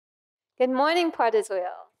Good morning,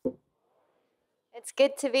 Pottersville. It's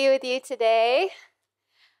good to be with you today.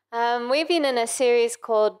 We've been in a series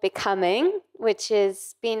called Becoming, which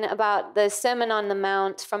has been about the Sermon on the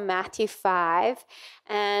Mount from Matthew 5.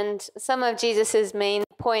 And some of Jesus's main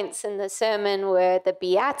points in the sermon were the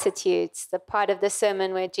Beatitudes, the part of the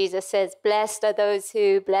sermon where Jesus says, blessed are those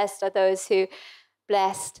who,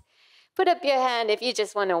 blessed. Put up your hand if you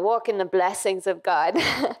just want to walk in the blessings of God.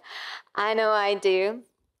 I know I do.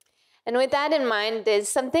 And with that in mind, there's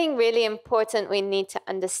something really important we need to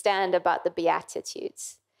understand about the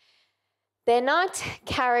Beatitudes. They're not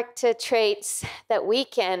character traits that we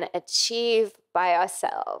can achieve by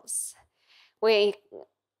ourselves. We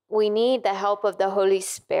need the help of the Holy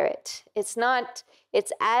Spirit.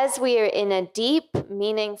 It's as we are in a deep,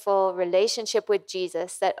 meaningful relationship with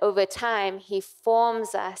Jesus that over time he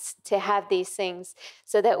forms us to have these things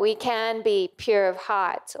so that we can be pure of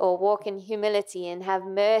heart or walk in humility and have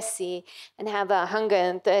mercy and have a hunger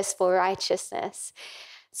and thirst for righteousness.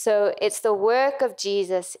 So it's the work of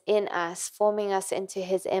Jesus in us, forming us into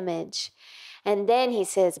his image. And then he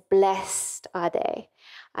says, blessed are they.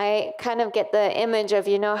 I kind of get the image of,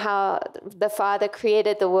 how the Father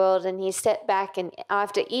created the world and he stepped back and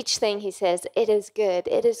after each thing he says, it is good,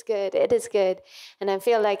 it is good, it is good. And I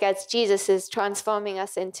feel like as Jesus is transforming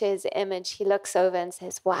us into his image, he looks over and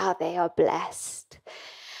says, wow, they are blessed.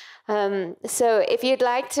 So if you'd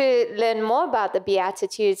like to learn more about the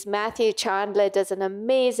Beatitudes, Matthew Chandler does an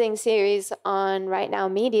amazing series on Right Now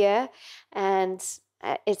Media, and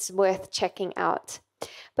it's worth checking out.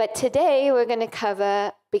 But today we're going to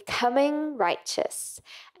cover becoming righteous,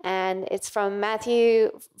 and it's from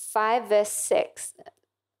Matthew 5, verse 6.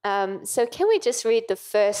 So can we just read the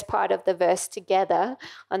first part of the verse together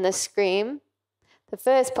on the screen? The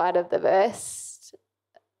first part of the verse.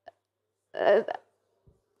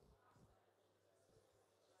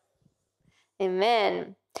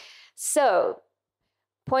 Amen. So,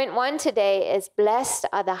 point 1 today is blessed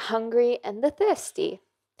are the hungry and the thirsty.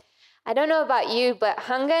 I don't know about you, but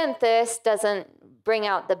hunger and thirst doesn't bring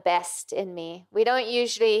out the best in me. We don't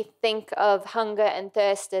usually think of hunger and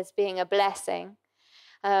thirst as being a blessing.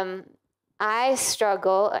 I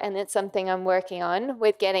struggle, and it's something I'm working on,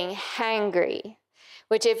 with getting hangry,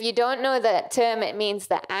 which if you don't know that term, it means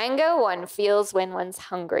the anger one feels when one's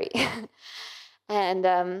hungry.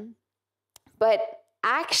 But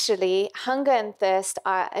actually, hunger and thirst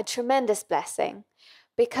are a tremendous blessing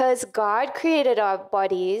because God created our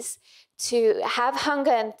bodies to have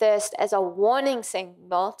hunger and thirst as a warning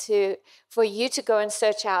signal for you to go and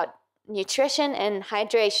search out nutrition and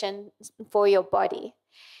hydration for your body.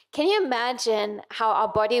 Can you imagine how our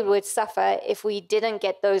body would suffer if we didn't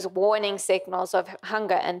get those warning signals of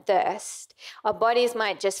hunger and thirst? Our bodies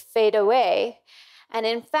might just fade away. And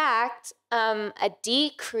in fact, a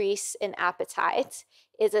decrease in appetite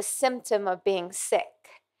is a symptom of being sick.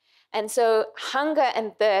 And so hunger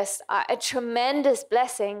and thirst are a tremendous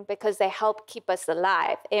blessing because they help keep us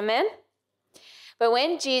alive. Amen? But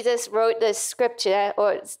when Jesus wrote this scripture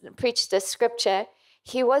or preached this scripture,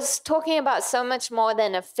 he was talking about so much more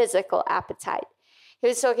than a physical appetite. He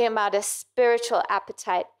was talking about a spiritual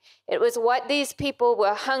appetite. It was what these people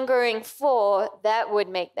were hungering for that would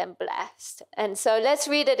make them blessed. And so let's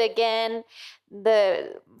read it again,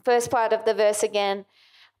 the first part of the verse again.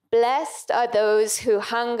 Blessed are those who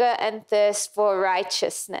hunger and thirst for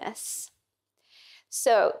righteousness.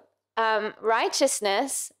 So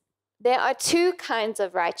righteousness, there are two kinds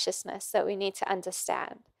of righteousness that we need to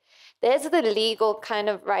understand. There's the legal kind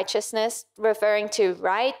of righteousness, referring to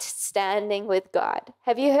right standing with God.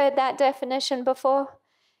 Have you heard that definition before?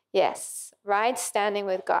 Yes, right standing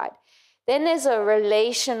with God. Then there's a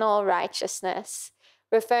relational righteousness,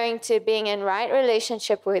 referring to being in right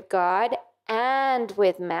relationship with God and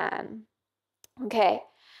with man. Okay,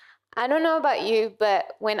 I don't know about you,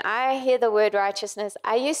 but when I hear the word righteousness,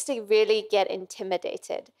 I used to really get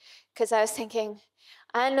intimidated because I was thinking,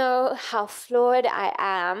 I know how flawed I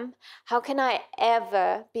am. How can I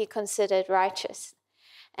ever be considered righteous?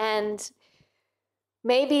 And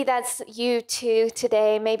maybe that's you too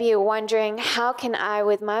today. Maybe you're wondering, how can I,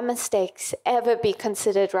 with my mistakes, ever be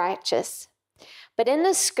considered righteous? But in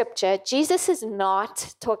the scripture, Jesus is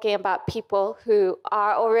not talking about people who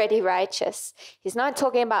are already righteous. He's not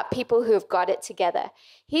talking about people who have got it together.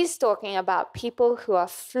 He's talking about people who are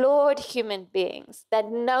flawed human beings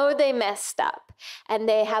that know they messed up and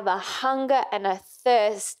they have a hunger and a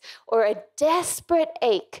thirst or a desperate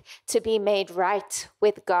ache to be made right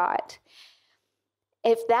with God.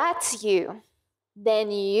 If that's you,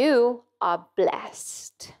 then you are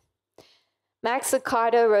blessed. Max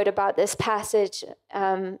Lucado wrote about this passage.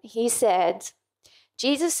 He said,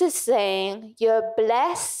 Jesus is saying, you're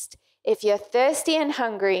blessed if you're thirsty and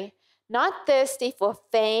hungry, not thirsty for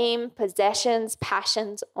fame, possessions,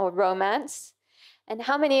 passions, or romance. And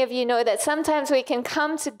how many of you know that sometimes we can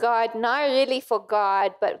come to God not really for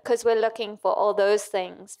God, but because we're looking for all those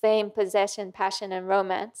things, fame, possession, passion, and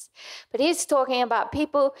romance. But he's talking about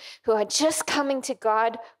people who are just coming to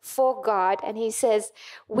God for God. And he says,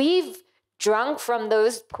 we've drunk from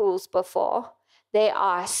those pools before. They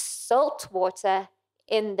are salt water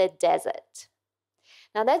in the desert.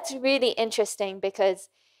 Now that's really interesting because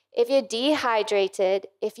if you're dehydrated,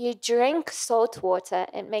 if you drink salt water,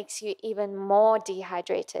 it makes you even more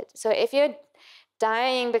dehydrated. So if you're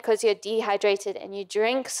dying because you're dehydrated and you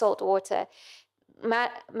drink salt water,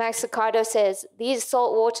 Max Lucado says, these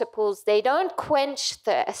salt water pools, they don't quench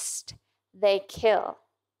thirst, they kill.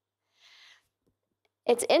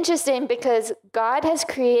 It's interesting because God has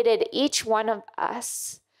created each one of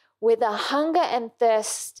us with a hunger and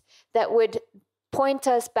thirst that would point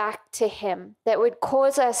us back to him, that would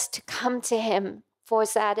cause us to come to him for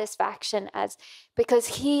satisfaction because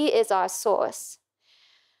he is our source.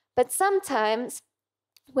 But sometimes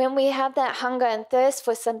when we have that hunger and thirst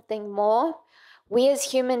for something more, we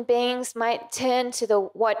as human beings might turn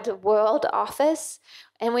to what the world offers,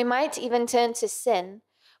 and we might even turn to sin.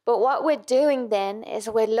 But what we're doing then is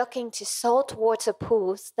we're looking to saltwater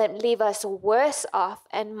pools that leave us worse off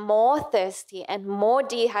and more thirsty and more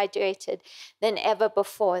dehydrated than ever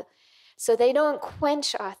before. So they don't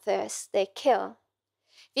quench our thirst, they kill.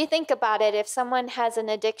 If you think about it, if someone has an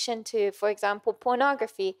addiction to, for example,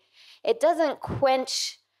 pornography, it doesn't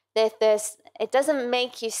quench their thirst. It doesn't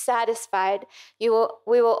make you satisfied. We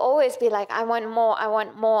will always be like, I want more, I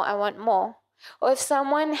want more, I want more. Or if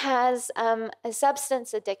someone has a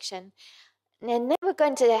substance addiction, they're never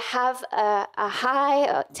going to have a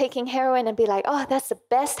high taking heroin and be like, oh, that's the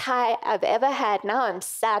best high I've ever had. Now I'm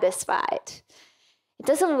satisfied. It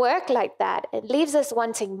doesn't work like that. It leaves us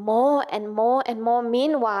wanting more and more and more,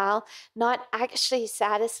 meanwhile, not actually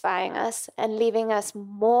satisfying us and leaving us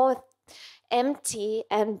more empty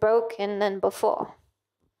and broken than before.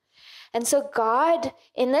 And so God,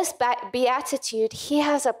 in this beatitude, he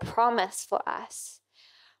has a promise for us.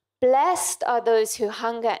 Blessed are those who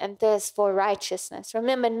hunger and thirst for righteousness.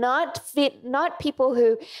 Remember, not people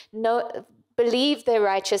who believe they're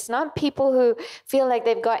righteous, not people who feel like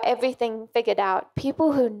they've got everything figured out.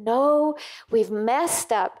 People who know we've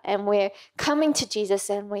messed up and we're coming to Jesus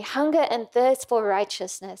and we hunger and thirst for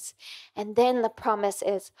righteousness. And then the promise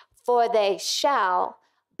is, for they shall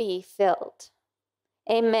be filled.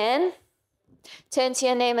 Amen. Turn to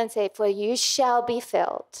your neighbor and say, for you shall be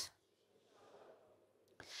filled.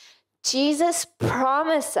 Jesus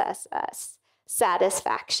promises us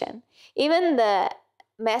satisfaction. Even the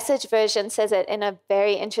Message version says it in a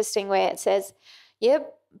very interesting way. It says, you're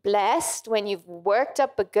blessed when you've worked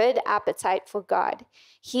up a good appetite for God.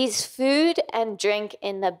 He's food and drink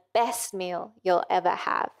in the best meal you'll ever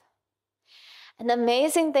have. And the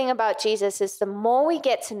amazing thing about Jesus is the more we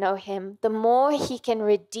get to know him, the more he can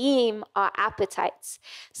redeem our appetites.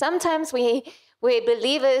 Sometimes we're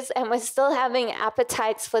believers and we're still having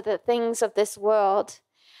appetites for the things of this world,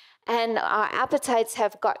 and our appetites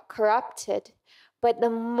have got corrupted. But the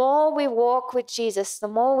more we walk with Jesus, the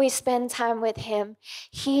more we spend time with him,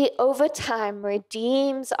 he over time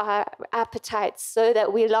redeems our appetites so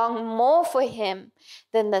that we long more for him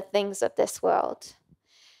than the things of this world.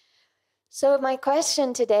 So my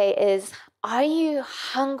question today is, are you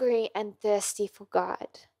hungry and thirsty for God?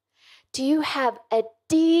 Do you have a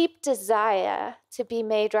deep desire to be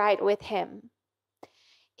made right with him?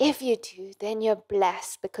 If you do, then you're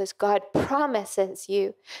blessed because God promises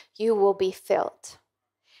you will be filled.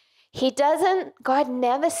 God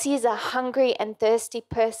never sees a hungry and thirsty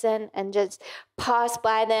person and just pass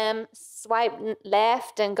by them, swipe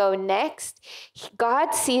left and go next.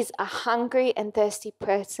 God sees a hungry and thirsty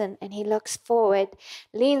person and he looks forward,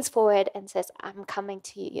 leans forward and says, I'm coming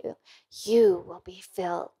to you. You will be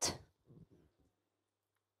filled.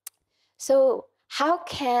 So how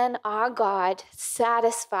can our God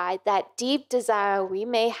satisfy that deep desire we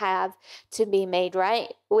may have to be made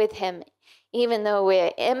right with him, even though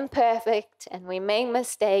we're imperfect and we make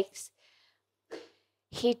mistakes?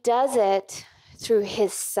 He does it through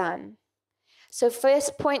his Son. So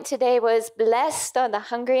first point today was blessed are the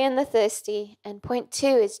hungry and the thirsty. And point 2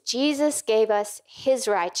 is Jesus gave us his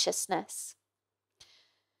righteousness.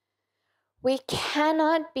 We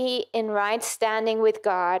cannot be in right standing with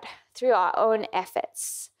God through our own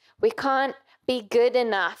efforts. We can't be good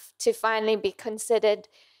enough to finally be considered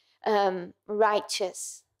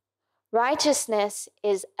righteous. Righteousness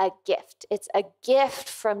is a gift. It's a gift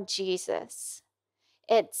from Jesus.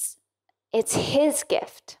 It's his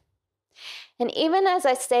gift. And even as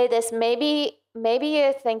I say this, maybe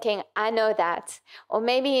you're thinking, I know that. Or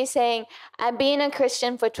maybe you're saying, I've been a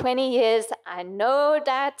Christian for 20 years. I know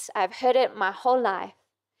that. I've heard it my whole life.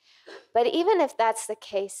 But even if that's the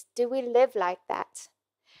case, do we live like that?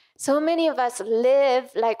 So many of us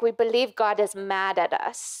live like we believe God is mad at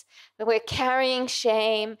us. We're carrying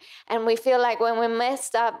shame, and we feel like when we're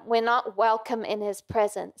messed up, we're not welcome in his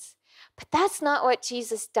presence. But that's not what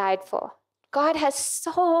Jesus died for. God has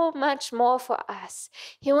so much more for us.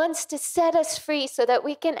 He wants to set us free so that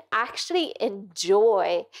we can actually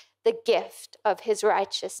enjoy the gift of his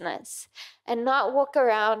righteousness and not walk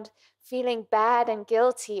around feeling bad and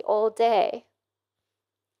guilty all day.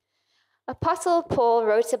 Apostle Paul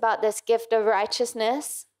wrote about this gift of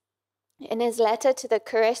righteousness in his letter to the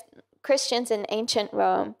Christians in ancient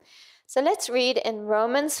Rome. So let's read in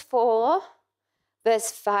Romans 4,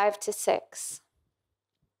 verse 5 to 6.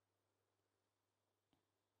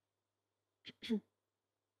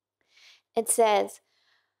 It says,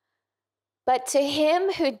 "But to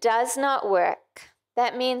him who does not work,"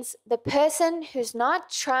 that means the person who's not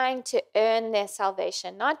trying to earn their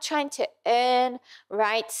salvation, not trying to earn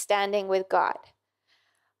right standing with God,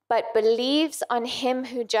 but believes on him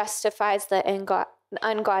who justifies the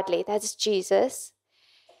ungodly, that's Jesus,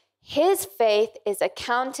 his faith is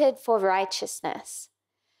accounted for righteousness.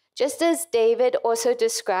 Just as David also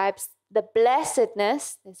describes the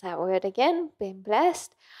blessedness, there's that word again, being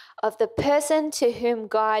blessed, of the person to whom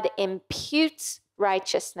God imputes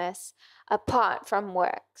righteousness apart from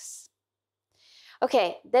works.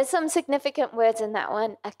 Okay, there's some significant words in that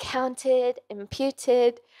one. Accounted,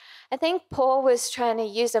 imputed. I think Paul was trying to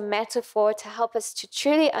use a metaphor to help us to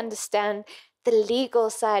truly understand the legal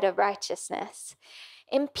side of righteousness.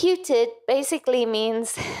 Imputed basically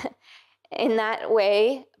means, in that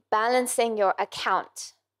way, balancing your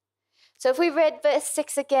account. So if we read verse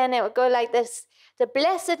 6 again, it would go like this. The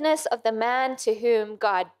blessedness of the man to whom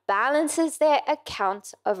God balances their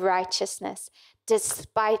account of righteousness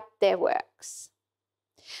despite their works.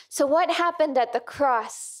 So what happened at the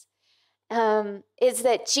cross is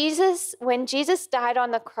that when Jesus died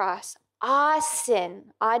on the cross, our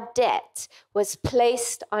sin, our debt was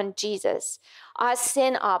placed on Jesus. Our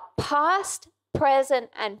sin, our past,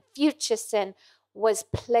 present, and future sin was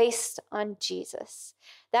placed on Jesus.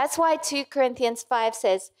 That's why 2 Corinthians 5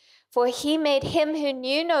 says, "For he made him who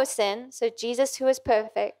knew no sin," so Jesus who is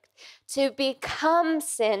perfect, "to become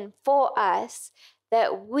sin for us,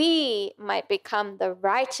 that we might become the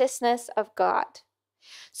righteousness of God."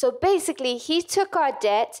 So basically, he took our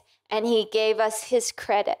debt and he gave us his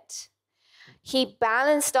credit. He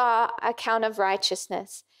balanced our account of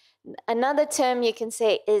righteousness. Another term you can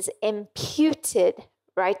say is imputed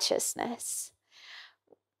righteousness.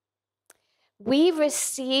 We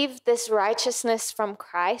receive this righteousness from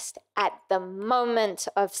Christ at the moment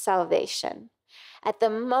of salvation. At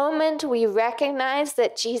the moment we recognize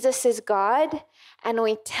that Jesus is God, and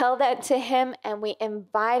we tell that to him, and we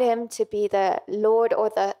invite him to be the Lord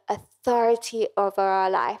or the authority over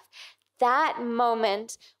our life. That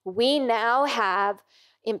moment, we now have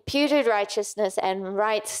imputed righteousness and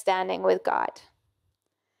right standing with God.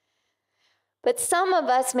 But some of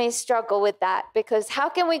us may struggle with that, because how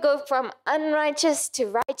can we go from unrighteous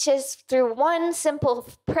to righteous through one simple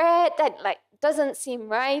prayer that doesn't seem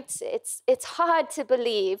right? It's hard to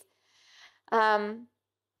believe.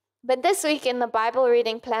 But this week in the Bible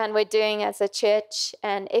reading plan we're doing as a church,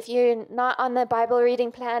 and if you're not on the Bible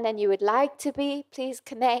reading plan and you would like to be, please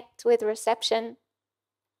connect with reception.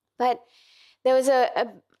 But there was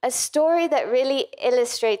a story that really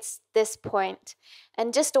illustrates this point.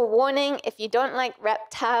 And just a warning, if you don't like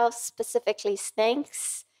reptiles, specifically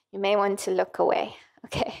snakes, you may want to look away,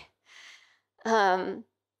 okay?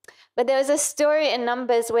 But there was a story in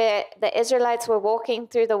Numbers where the Israelites were walking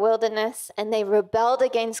through the wilderness and they rebelled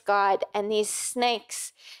against God, and these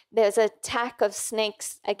snakes, there's an attack of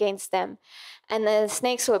snakes against them. And the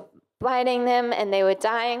snakes were biting them and they were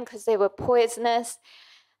dying because they were poisonous.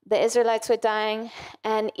 The Israelites were dying.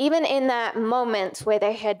 And even in that moment where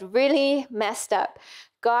they had really messed up,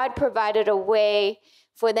 God provided a way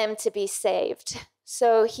for them to be saved.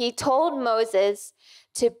 So he told Moses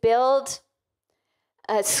to build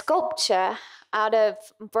a sculpture out of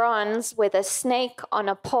bronze with a snake on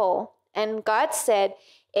a pole. And God said,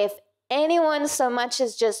 if anyone so much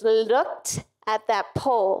as just looked at that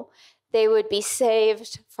pole, they would be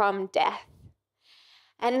saved from death.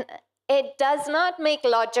 And it does not make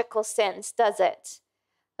logical sense, does it?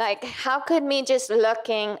 Like, how could me just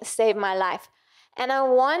looking save my life? And I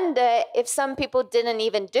wonder if some people didn't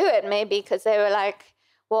even do it, maybe because they were like,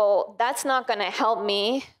 well, that's not going to help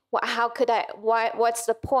me. How could I, what's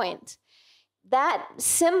the point? That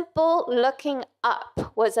simple looking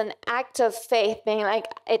up was an act of faith, being like,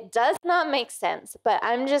 it does not make sense, but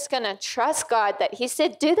I'm just going to trust God that he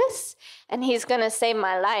said, do this, and he's going to save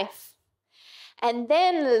my life. And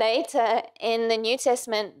then later in the New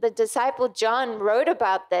Testament, the disciple John wrote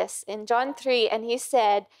about this in John 3, and he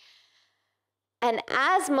said, and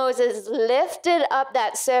as Moses lifted up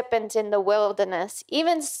that serpent in the wilderness,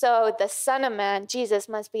 even so the Son of Man, Jesus,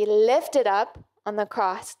 must be lifted up on the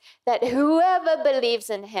cross, that whoever believes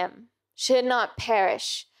in him should not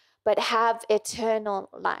perish, but have eternal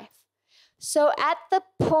life. So at the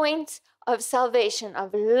point of salvation,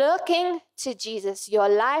 of looking to Jesus, your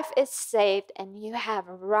life is saved and you have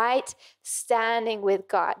right standing with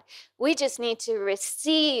God. We just need to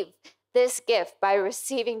receive this gift by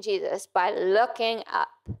receiving Jesus, by looking up.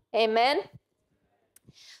 Amen?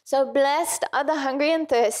 So blessed are the hungry and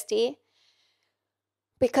thirsty,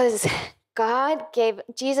 because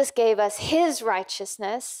Jesus gave us his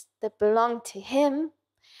righteousness that belonged to him.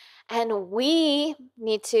 And we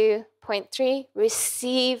need to, point 3,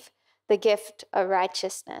 receive the gift of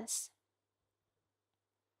righteousness.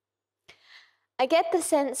 I get the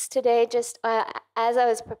sense today, just as I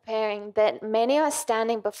was preparing, that many are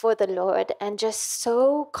standing before the Lord and just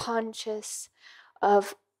so conscious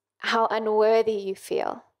of how unworthy you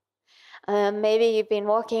feel. Maybe you've been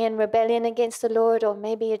walking in rebellion against the Lord, or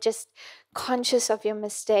maybe you're just conscious of your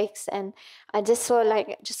mistakes. And I just saw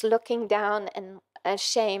just looking down and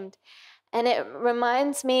ashamed. And it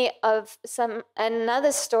reminds me of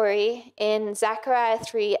another story in Zechariah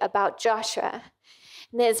 3 about Joshua.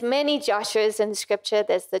 And there's many Joshuas in Scripture.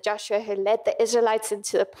 There's the Joshua who led the Israelites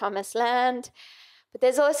into the promised land. But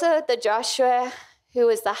there's also the Joshua who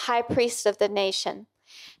was the high priest of the nation.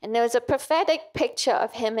 And there was a prophetic picture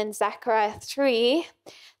of him in Zechariah 3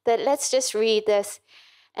 that, let's just read this.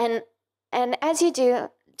 And as you do,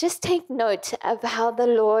 just take note of how the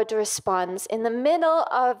Lord responds. In the middle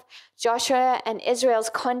of Joshua and Israel's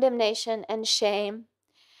condemnation and shame,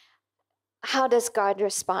 how does God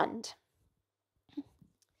respond?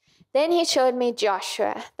 Then he showed me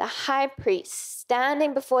Joshua, the high priest,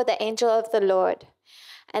 standing before the angel of the Lord,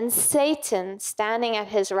 and Satan standing at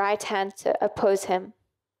his right hand to oppose him.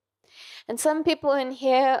 And some people in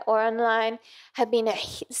here or online have been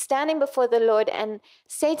standing before the Lord, and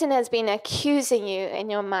Satan has been accusing you in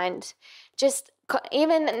your mind, just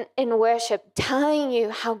even in worship, telling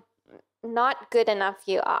you how not good enough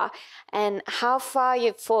you are and how far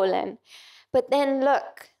you've fallen. But then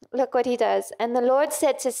look what he does. And the Lord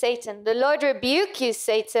said to Satan, "The Lord rebuke you,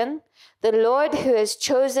 Satan. The Lord who has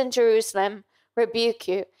chosen Jerusalem rebuke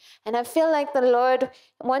you." And I feel like the Lord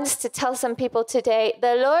wants to tell some people today,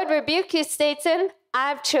 the Lord rebuke you, Satan.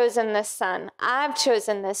 I've chosen this son. I've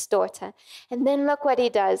chosen this daughter. And then look what he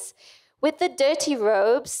does. With the dirty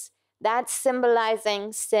robes, that's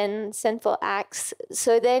symbolizing sinful acts.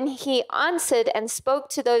 So then he answered and spoke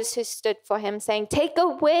to those who stood for him, saying, "Take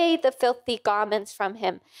away the filthy garments from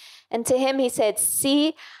him." And to him he said,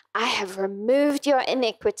 "See, I have removed your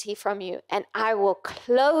iniquity from you, and I will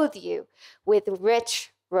clothe you with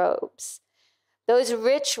rich robes." Those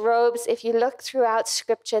rich robes, if you look throughout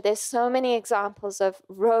Scripture, there's so many examples of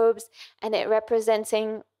robes, and it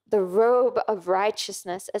representing the robe of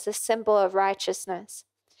righteousness as a symbol of righteousness.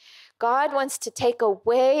 God wants to take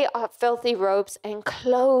away our filthy robes and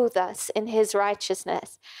clothe us in his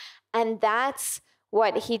righteousness. And that's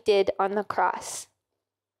what he did on the cross.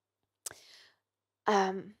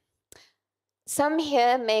 Some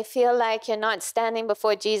here may feel like you're not standing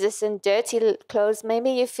before Jesus in dirty clothes. Maybe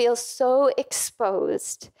you feel so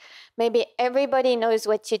exposed. Maybe everybody knows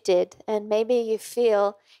what you did. And maybe you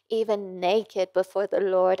feel even naked before the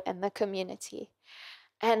Lord and the community.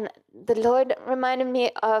 And the Lord reminded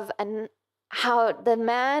me of how the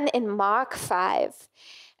man in Mark 5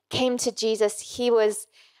 came to Jesus. He was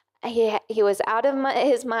out of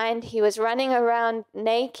his mind. He was running around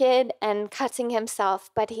naked and cutting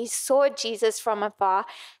himself, but he saw Jesus from afar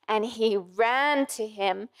and he ran to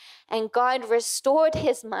him, and God restored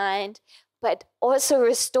his mind, but also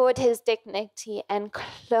restored his dignity and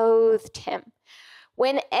clothed him.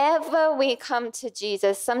 Whenever we come to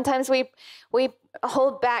Jesus, sometimes we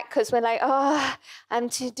hold back because we're like, "Oh, I'm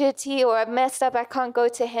too dirty, or I've messed up, I can't go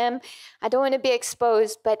to him. I don't want to be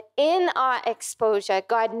exposed." But in our exposure,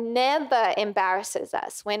 God never embarrasses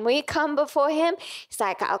us. When we come before him, he's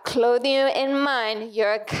like, "I'll clothe you in mine.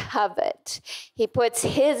 You're covered." He puts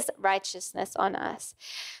his righteousness on us.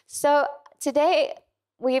 So today,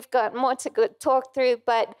 we've got more to talk through,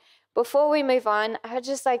 but before we move on, I would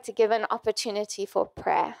just like to give an opportunity for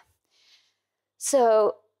prayer.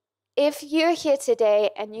 So if you're here today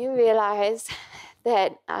and you realize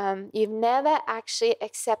that you've never actually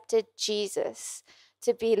accepted Jesus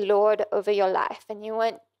to be Lord over your life, and you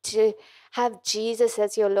want to have Jesus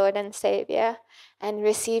as your Lord and Savior and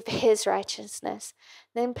receive his righteousness,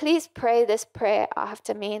 then please pray this prayer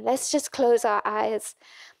after me. Let's just close our eyes.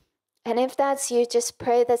 And if that's you, just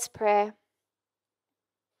pray this prayer.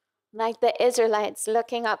 Like the Israelites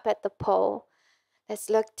looking up at the pole, let's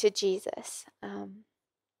look to Jesus.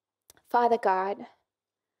 Father God,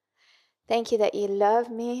 thank you that you love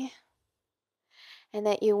me and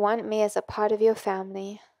that you want me as a part of your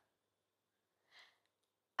family.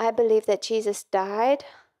 I believe that Jesus died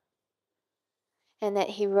and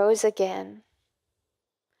that he rose again.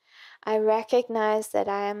 I recognize that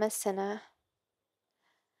I am a sinner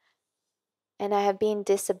and I have been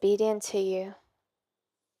disobedient to you.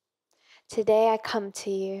 Today I come to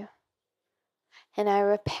you and I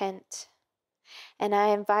repent and I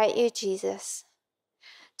invite you, Jesus,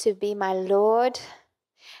 to be my Lord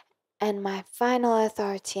and my final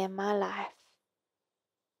authority in my life.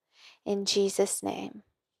 In Jesus' name,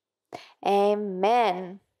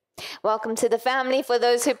 amen. Welcome to the family for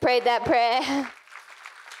those who prayed that prayer.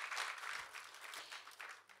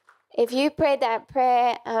 If you prayed that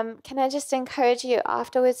prayer, can I just encourage you,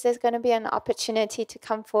 afterwards there's going to be an opportunity to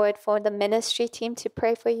come forward for the ministry team to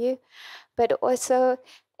pray for you. But also,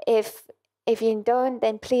 if you don't,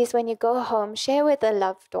 then please, when you go home, share with a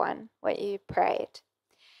loved one what you prayed.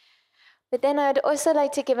 But then I'd also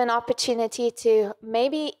like to give an opportunity to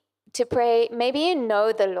pray. Maybe you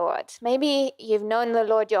know the Lord. Maybe you've known the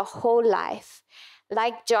Lord your whole life.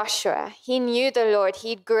 Like Joshua, he knew the Lord.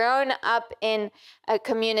 He'd grown up in a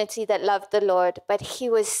community that loved the Lord, but he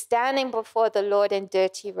was standing before the Lord in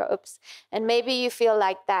dirty robes. And maybe you feel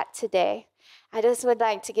like that today. I just would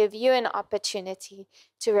like to give you an opportunity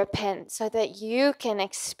to repent so that you can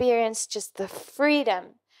experience just the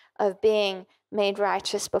freedom of being made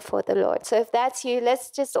righteous before the Lord. So if that's you, let's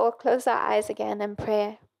just all close our eyes again and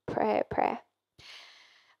pray.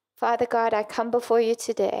 Father God, I come before you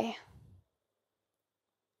today.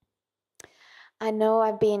 I know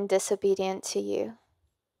I've been disobedient to you.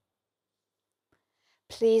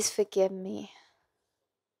 Please forgive me.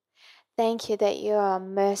 Thank you that you are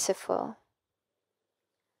merciful.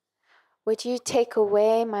 Would you take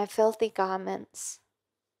away my filthy garments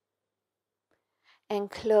and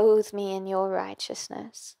clothe me in your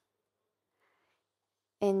righteousness?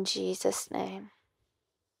 In Jesus' name.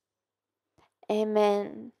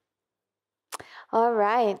 Amen. All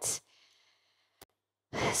right.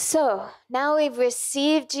 So now we've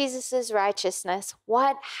received Jesus' righteousness.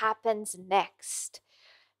 What happens next?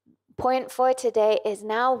 Point for today is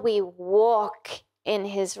now we walk in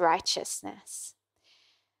his righteousness.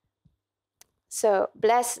 So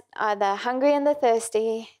blessed are the hungry and the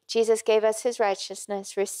thirsty. Jesus gave us his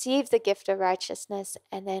righteousness, receive the gift of righteousness,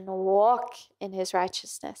 and then walk in his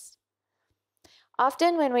righteousness.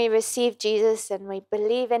 Often when we receive Jesus and we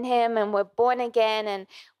believe in him and we're born again and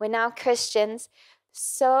we're now Christians,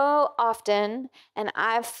 so often, and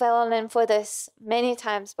I've fallen for this many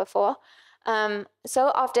times before,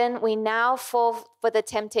 so often we now fall for the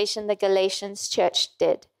temptation the Galatians church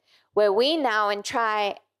did, where we now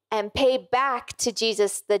try and pay back to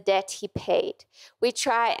Jesus the debt he paid. We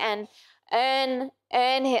try and earn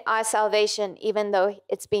our salvation even though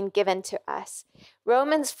it's been given to us.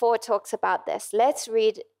 Romans 4 talks about this. Let's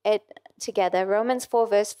read it together. Romans 4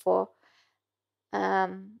 verse 4.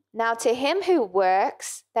 Now to him who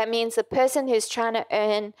works, that means the person who's trying to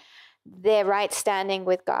earn their right standing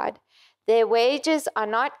with God, their wages are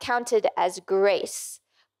not counted as grace,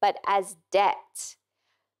 but as debt.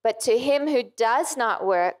 But to him who does not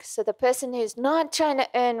work, so the person who's not trying to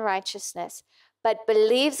earn righteousness, but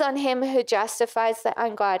believes on him who justifies the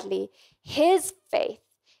ungodly, his faith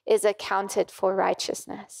is accounted for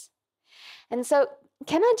righteousness. And so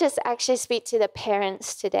can I just actually speak to the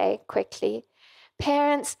parents today quickly?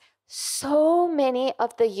 Parents, so many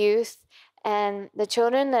of the youth and the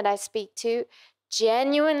children that I speak to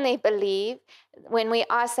genuinely believe when we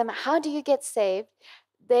ask them, how do you get saved?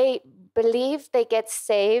 They believe they get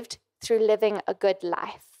saved through living a good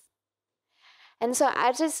life. And so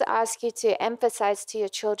I just ask you to emphasize to your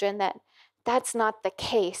children that that's not the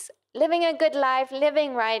case. Living a good life,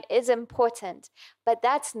 living right is important, but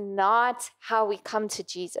that's not how we come to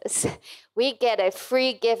Jesus. We get a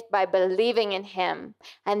free gift by believing in him,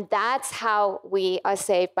 and that's how we are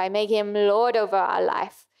saved, by making him Lord over our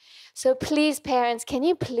life. So please, parents, can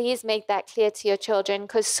you please make that clear to your children?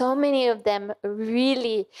 Because so many of them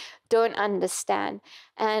really don't understand.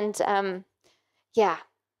 And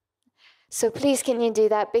so please, can you do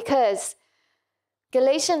that? Because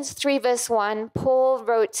Galatians 3 verse 1, Paul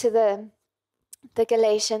wrote to the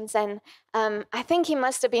Galatians, and I think he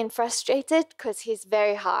must have been frustrated because he's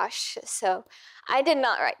very harsh. So I did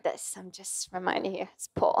not write this. I'm just reminding you, it's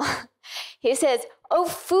Paul. He says, "Oh,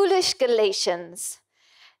 foolish Galatians,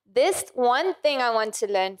 this one thing I want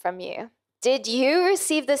to learn from you. Did you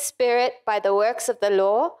receive the Spirit by the works of the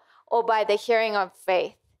law or by the hearing of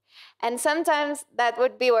faith?" And sometimes that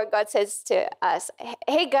would be what God says to us.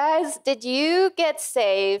 Hey guys, did you get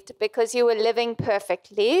saved because you were living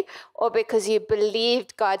perfectly or because you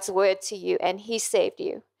believed God's word to you and he saved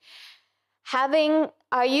you?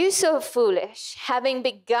 Are you so foolish? Having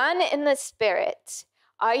begun in the Spirit,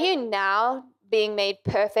 are you now being made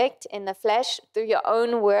perfect in the flesh through your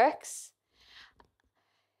own works?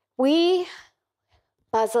 We,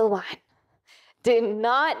 Basel 1, do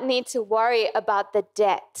not need to worry about the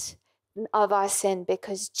debt of our sin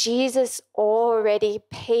because Jesus already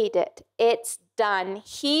paid it. It's done.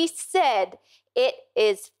 He said it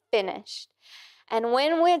is finished. And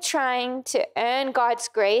when we're trying to earn God's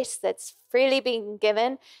grace that's freely being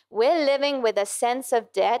given, we're living with a sense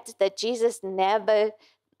of debt that Jesus never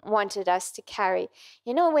wanted us to carry.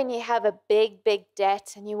 You know, when you have a big, big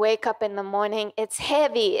debt and you wake up in the morning, it's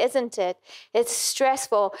heavy, isn't it? It's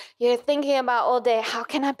stressful. You're thinking about all day, how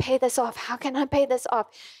can I pay this off? How can I pay this off?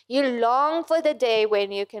 You long for the day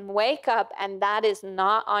when you can wake up and that is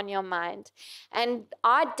not on your mind. And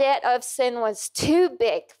our debt of sin was too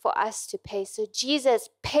big for us to pay. So Jesus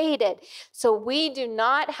paid it. So we do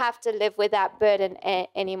not have to live with that burden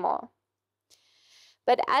anymore.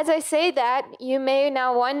 But as I say that, you may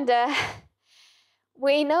now wonder,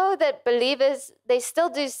 we know that believers, they still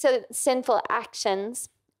do sinful actions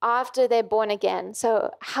after they're born again.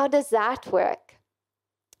 So how does that work?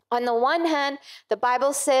 On the one hand, the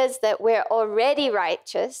Bible says that we're already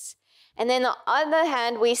righteous. And then on the other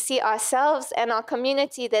hand, we see ourselves and our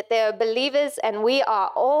community that they are believers and we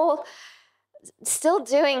are all still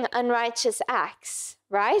doing unrighteous acts,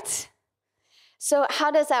 right? So how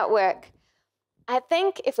does that work? I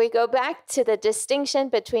think if we go back to the distinction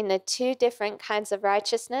between the two different kinds of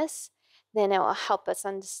righteousness, then it will help us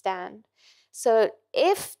understand. So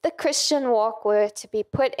if the Christian walk were to be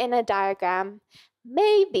put in a diagram,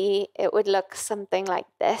 maybe it would look something like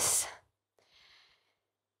this.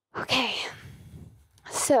 Okay,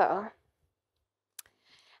 so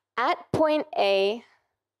at point A,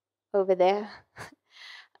 over there,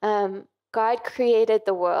 God created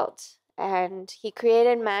the world and he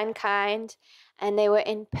created mankind. And they were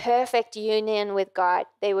in perfect union with God.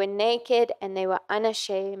 They were naked and they were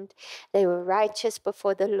unashamed. They were righteous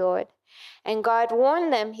before the Lord. And God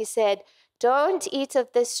warned them, he said, "Don't eat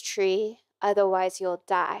of this tree, otherwise you'll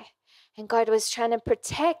die." And God was trying to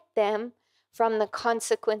protect them from the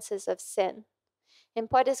consequences of sin. In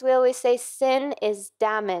Potters, we always say sin is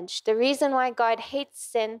damage. The reason why God hates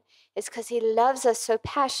sin is because he loves us so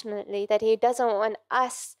passionately that he doesn't want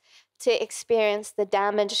us to experience the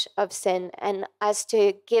damage of sin and us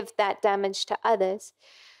to give that damage to others.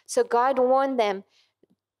 So God warned them,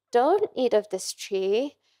 don't eat of this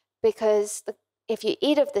tree because if you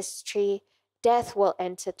eat of this tree, death will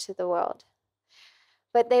enter to the world.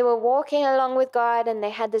 But they were walking along with God and they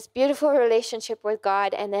had this beautiful relationship with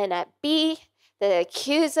God. And then at B, the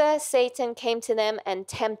accuser, Satan, came to them and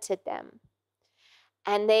tempted them.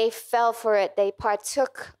 And they fell for it. They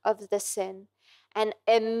partook of the sin. And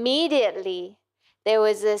immediately there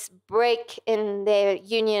was this break in their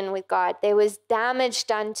union with God. There was damage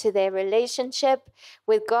done to their relationship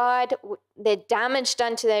with God. There damage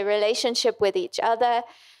done to their relationship with each other.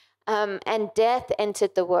 And death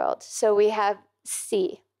entered the world. So we have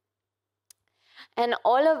C. And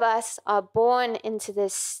all of us are born into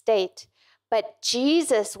this state. But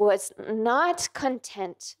Jesus was not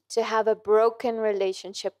content to have a broken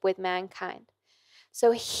relationship with mankind.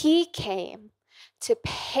 So he came to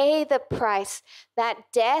pay the price,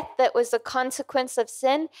 that death that was the consequence of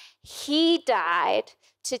sin. He died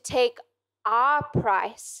to take our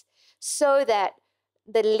price so that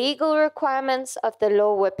the legal requirements of the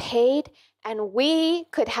law were paid and we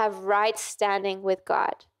could have right standing with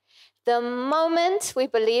God. The moment we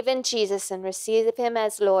believe in Jesus and receive him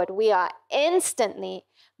as Lord, we are instantly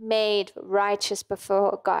made righteous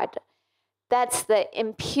before God. That's the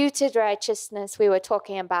imputed righteousness we were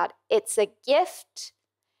talking about. It's a gift.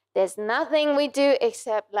 There's nothing we do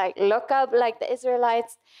except look up like the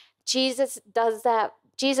Israelites. Jesus does that.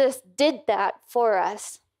 Jesus did that for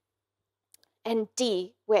us. And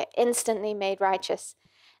D, we're instantly made righteous.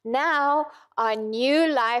 Now our new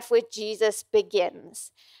life with Jesus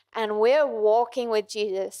begins. And we're walking with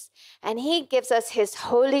Jesus. And he gives us his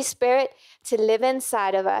Holy Spirit to live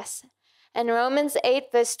inside of us. And Romans 8,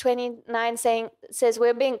 verse 29 says,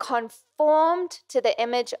 we're being conformed to the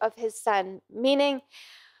image of his son, meaning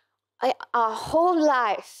our whole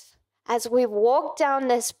life, as we walk down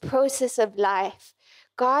this process of life,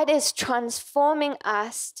 God is transforming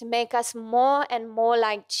us to make us more and more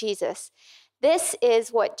like Jesus. This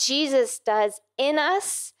is what Jesus does in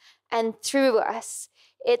us and through us.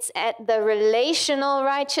 It's at the relational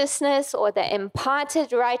righteousness or the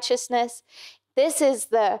imparted righteousness. This is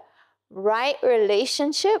the right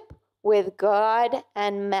relationship with God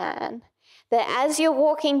and man. That as you're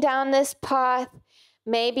walking down this path,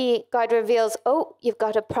 maybe God reveals, oh, you've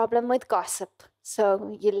got a problem with gossip.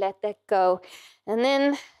 So you let that go. And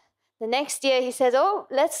then the next year he says, oh,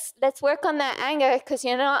 let's work on that anger because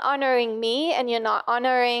you're not honoring me and you're not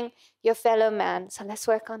honoring your fellow man. So let's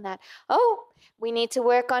work on that. Oh, we need to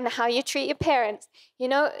work on how you treat your parents.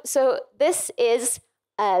 So this is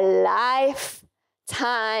a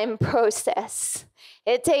lifetime process.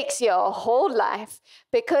 It takes your whole life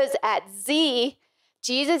because at Z,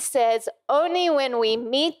 Jesus says, only when we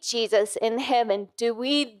meet Jesus in heaven do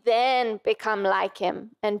we then become like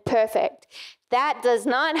him and perfect. That does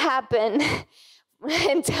not happen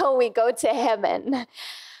until we go to heaven.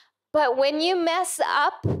 But when you mess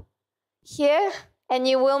up here, and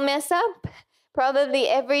you will mess up, probably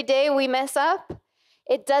every day we mess up,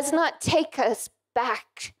 it does not take us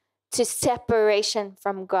back to separation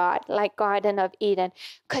from God, like Garden of Eden,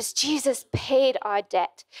 because Jesus paid our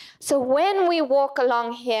debt. So when we walk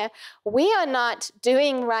along here, we are not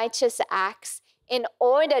doing righteous acts in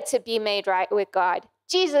order to be made right with God.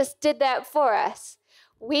 Jesus did that for us.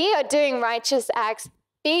 We are doing righteous acts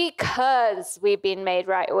because we've been made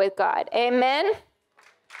right with God. Amen?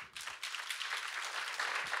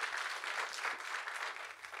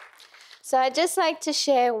 So I'd just like to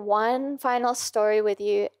share one final story with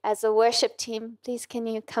you. As a worship team, please can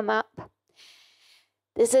you come up?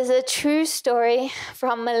 This is a true story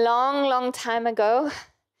from a long, long time ago,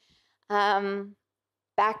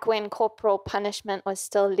 back when corporal punishment was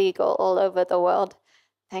still legal all over the world.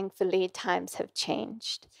 Thankfully, times have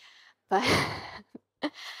changed. But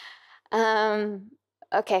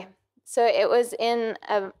okay, so it was in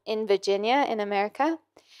Virginia, in America.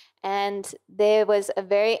 And there was a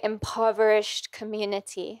very impoverished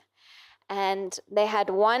community. And they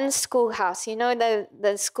had one schoolhouse. You know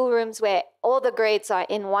the schoolrooms where all the grades are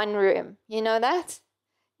in one room. You know that?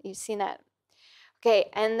 You've seen that?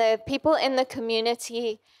 Okay, and the people in the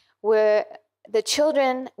community the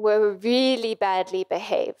children were really badly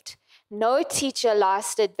behaved. No teacher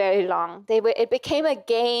lasted very long. It became a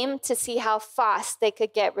game to see how fast they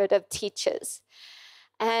could get rid of teachers.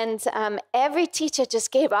 And every teacher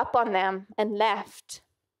just gave up on them and left.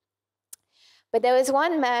 But there was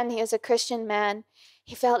one man, he was a Christian man.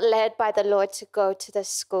 He felt led by the Lord to go to the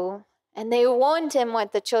school. And they warned him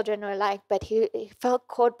what the children were like, but he felt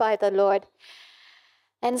called by the Lord.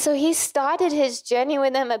 And so he started his journey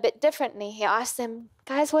with them a bit differently. He asked them,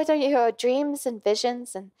 guys, what are your dreams and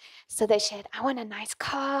visions? And so they said, I want a nice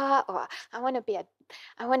car, or I want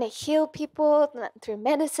to heal people through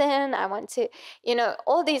medicine. I want to,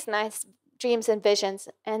 all these nice dreams and visions.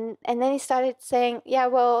 And then he started saying, yeah,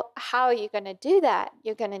 well, how are you going to do that?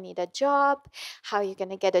 You're going to need a job. How are you going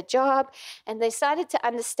to get a job? And they started to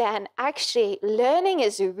understand, actually, learning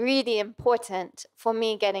is really important for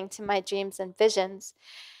me getting to my dreams and visions.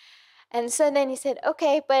 And so then he said,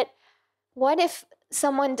 okay, but what if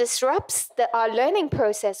someone disrupts our learning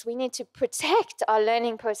process? We need to protect our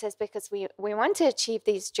learning process because we want to achieve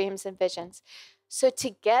these dreams and visions. So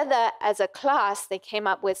together as a class, they came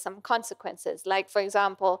up with some consequences. Like, for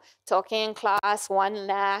example, talking in class, 1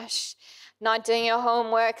 lash, not doing your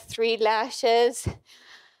homework, 3 lashes.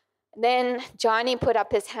 Then Johnny put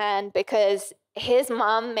up his hand because his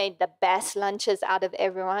mom made the best lunches out of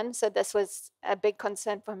everyone. So this was a big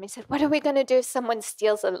concern for him. He said, what are we going to do if someone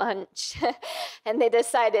steals a lunch? And they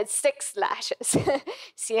decided 6 lashes.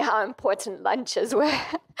 See how important lunches were.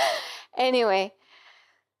 Anyway,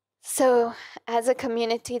 so as a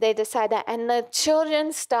community, they decided, and the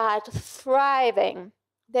children start thriving.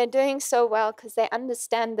 They're doing so well because they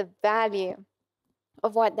understand the value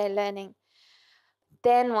of what they're learning.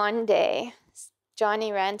 Then one day,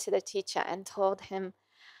 Johnny ran to the teacher and told him,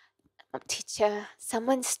 teacher,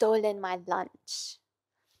 someone's stolen my lunch.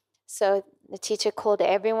 So the teacher called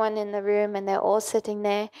everyone in the room and they're all sitting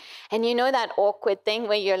there. And you know that awkward thing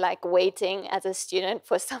where you're like waiting as a student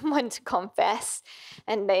for someone to confess,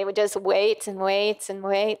 and they would just wait and wait and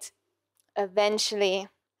wait. Eventually,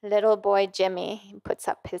 little boy Jimmy, he puts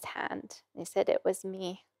up his hand. He said, it was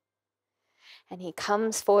me. And he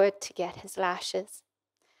comes forward to get his lashes.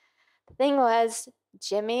 The thing was,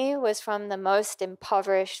 Jimmy was from the most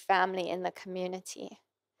impoverished family in the community.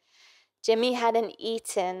 Jimmy hadn't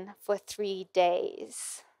eaten for 3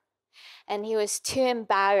 days, and he was too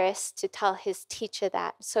embarrassed to tell his teacher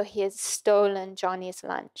that, so he had stolen Johnny's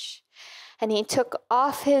lunch. And he took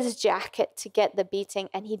off his jacket to get the beating,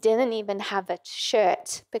 and he didn't even have a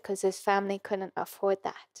shirt because his family couldn't afford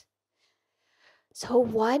that. So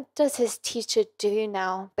what does his teacher do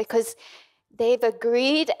now? Because they've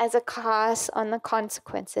agreed as a class on the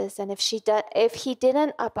consequences, and if he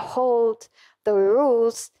didn't uphold the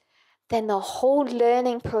rules, then the whole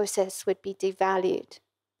learning process would be devalued.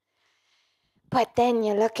 But then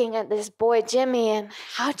you're looking at this boy Jimmy, and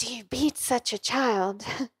how do you beat such a child?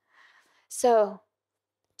 So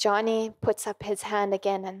Johnny puts up his hand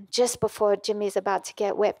again, and just before Jimmy's about to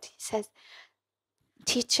get whipped, he says,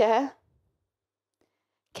 "Teacher,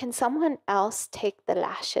 can someone else take the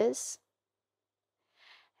lashes?"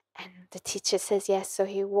 And the teacher says yes. So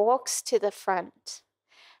he walks to the front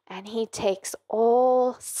and he takes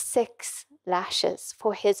all 6 lashes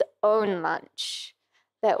for his own lunch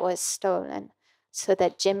that was stolen so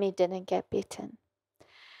that Jimmy didn't get beaten.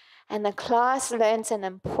 And the class learned an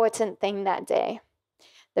important thing that day.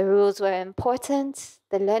 The rules were important,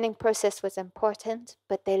 the learning process was important,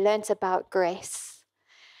 but they learned about grace.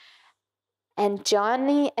 And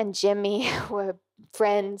Johnny and Jimmy were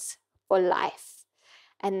friends for life.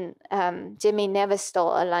 And Jimmy never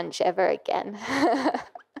stole a lunch ever again.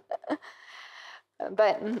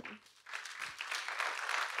 But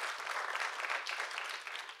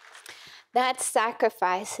that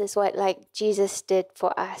sacrifice is what Jesus did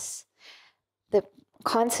for us. The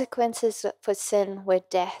consequences for sin were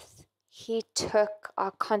death. He took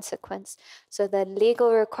our consequence. So the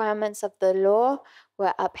legal requirements of the law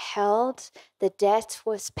were upheld. The debt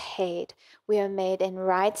was paid. We are made in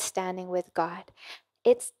right standing with God.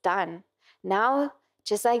 It's done. Now,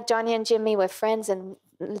 just like Johnny and Jimmy were friends, and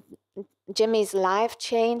Jimmy's life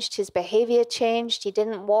changed, his behavior changed, he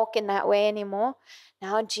didn't walk in that way anymore.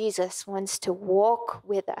 Now Jesus wants to walk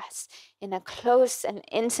with us in a close and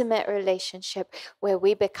intimate relationship where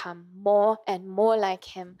we become more and more like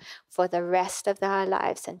him for the rest of our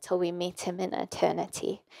lives until we meet him in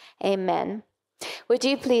eternity. Amen. Would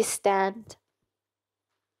you please stand?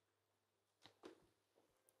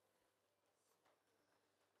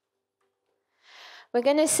 We're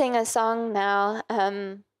going to sing a song now,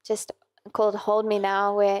 just called Hold Me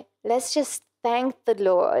Now, where let's just thank the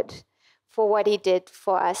Lord for what he did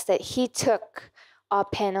for us, that he took our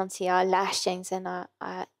penalty, our lashings, and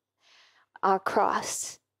our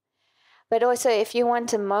cross. But also, if you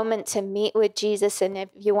want a moment to meet with Jesus, and if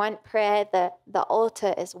you want prayer, the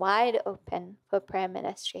altar is wide open for prayer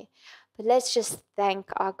ministry. But let's just thank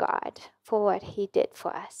our God for what he did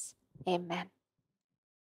for us. Amen.